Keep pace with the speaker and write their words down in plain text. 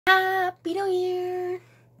Happy New Year!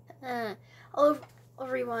 Hello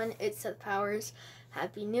everyone, it's Seth Powers.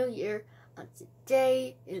 Happy New Year.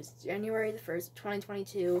 Today is January the 1st,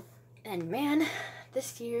 2022, and man,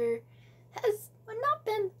 this year has not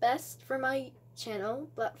been best for my channel,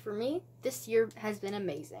 but for me, this year has been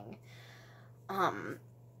amazing. And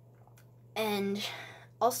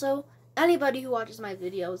also, anybody who watches my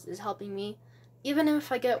videos is helping me. Even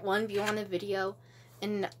if I get one view on a video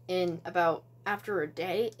in about after a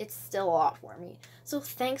day, it's still a lot for me. So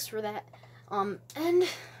thanks for that. So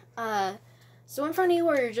in front of you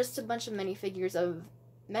are just a bunch of minifigures of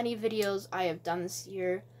many videos I have done this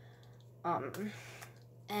year.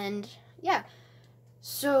 And yeah.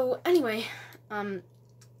 So anyway,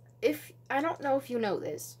 if I don't know if you know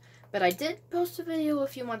this, but I did post a video a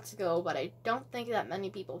few months ago, but I don't think that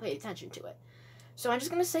many people paid attention to it. So I'm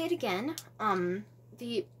just gonna say it again.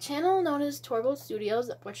 The channel known as Torvald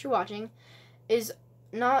Studios, what you're watching, is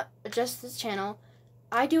not just this channel.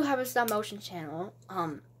 I do have a stop motion channel.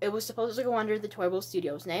 It was supposed to go under the Torvald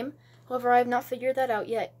Studios name. However, I have not figured that out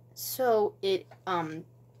yet. So it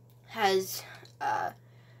has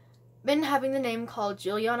been having the name called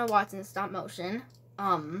Juliana Watson Stop Motion.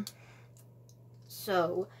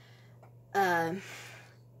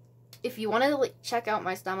 If you want to check out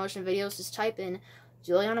my stop motion videos, just type in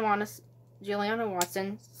Juliana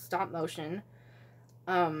Watson Stop Motion.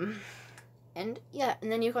 And yeah,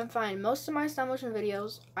 and then you can find most of my stop motion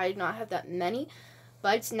videos. I do not have that many,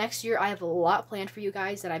 but next year I have a lot planned for you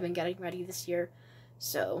guys that I've been getting ready this year.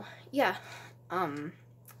 So yeah,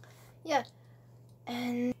 yeah,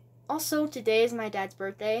 and also today is my dad's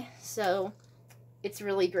birthday, so it's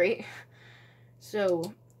really great.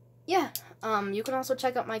 So yeah, you can also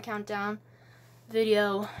check out my countdown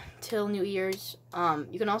video till New Year's.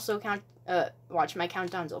 You can also watch my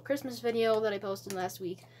countdown till Christmas video that I posted last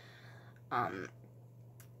week.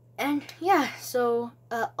 And yeah, so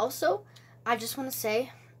also I just want to say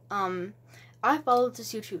I followed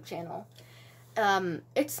this YouTube channel.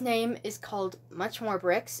 Its name is called Much More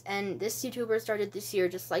Bricks, and this YouTuber started this year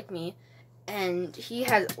just like me. And he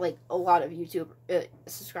has, like, a lot of YouTube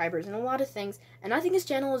subscribers and a lot of things. And I think his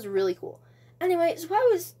channel is really cool. Anyway, so I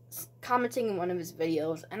was commenting in one of his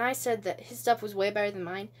videos, and I said that his stuff was way better than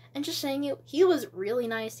mine. And just saying it, he was really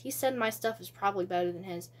nice. He said my stuff is probably better than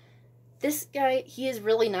his. This guy, he is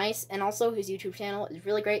really nice, and also his YouTube channel is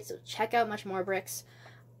really great. So check out Much More Bricks.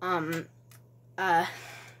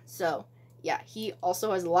 So, yeah, he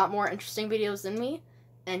also has a lot more interesting videos than me.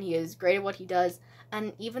 And he is great at what he does.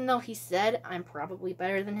 And even though he said I'm probably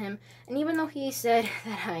better than him, and even though he said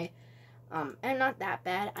that I am not that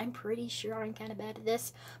bad, I'm pretty sure I'm kind of bad at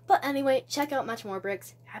this. But anyway, check out Much More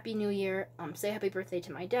Bricks. Happy New Year. Say happy birthday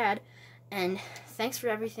to my dad. And thanks for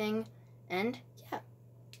everything. And yeah,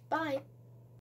 bye.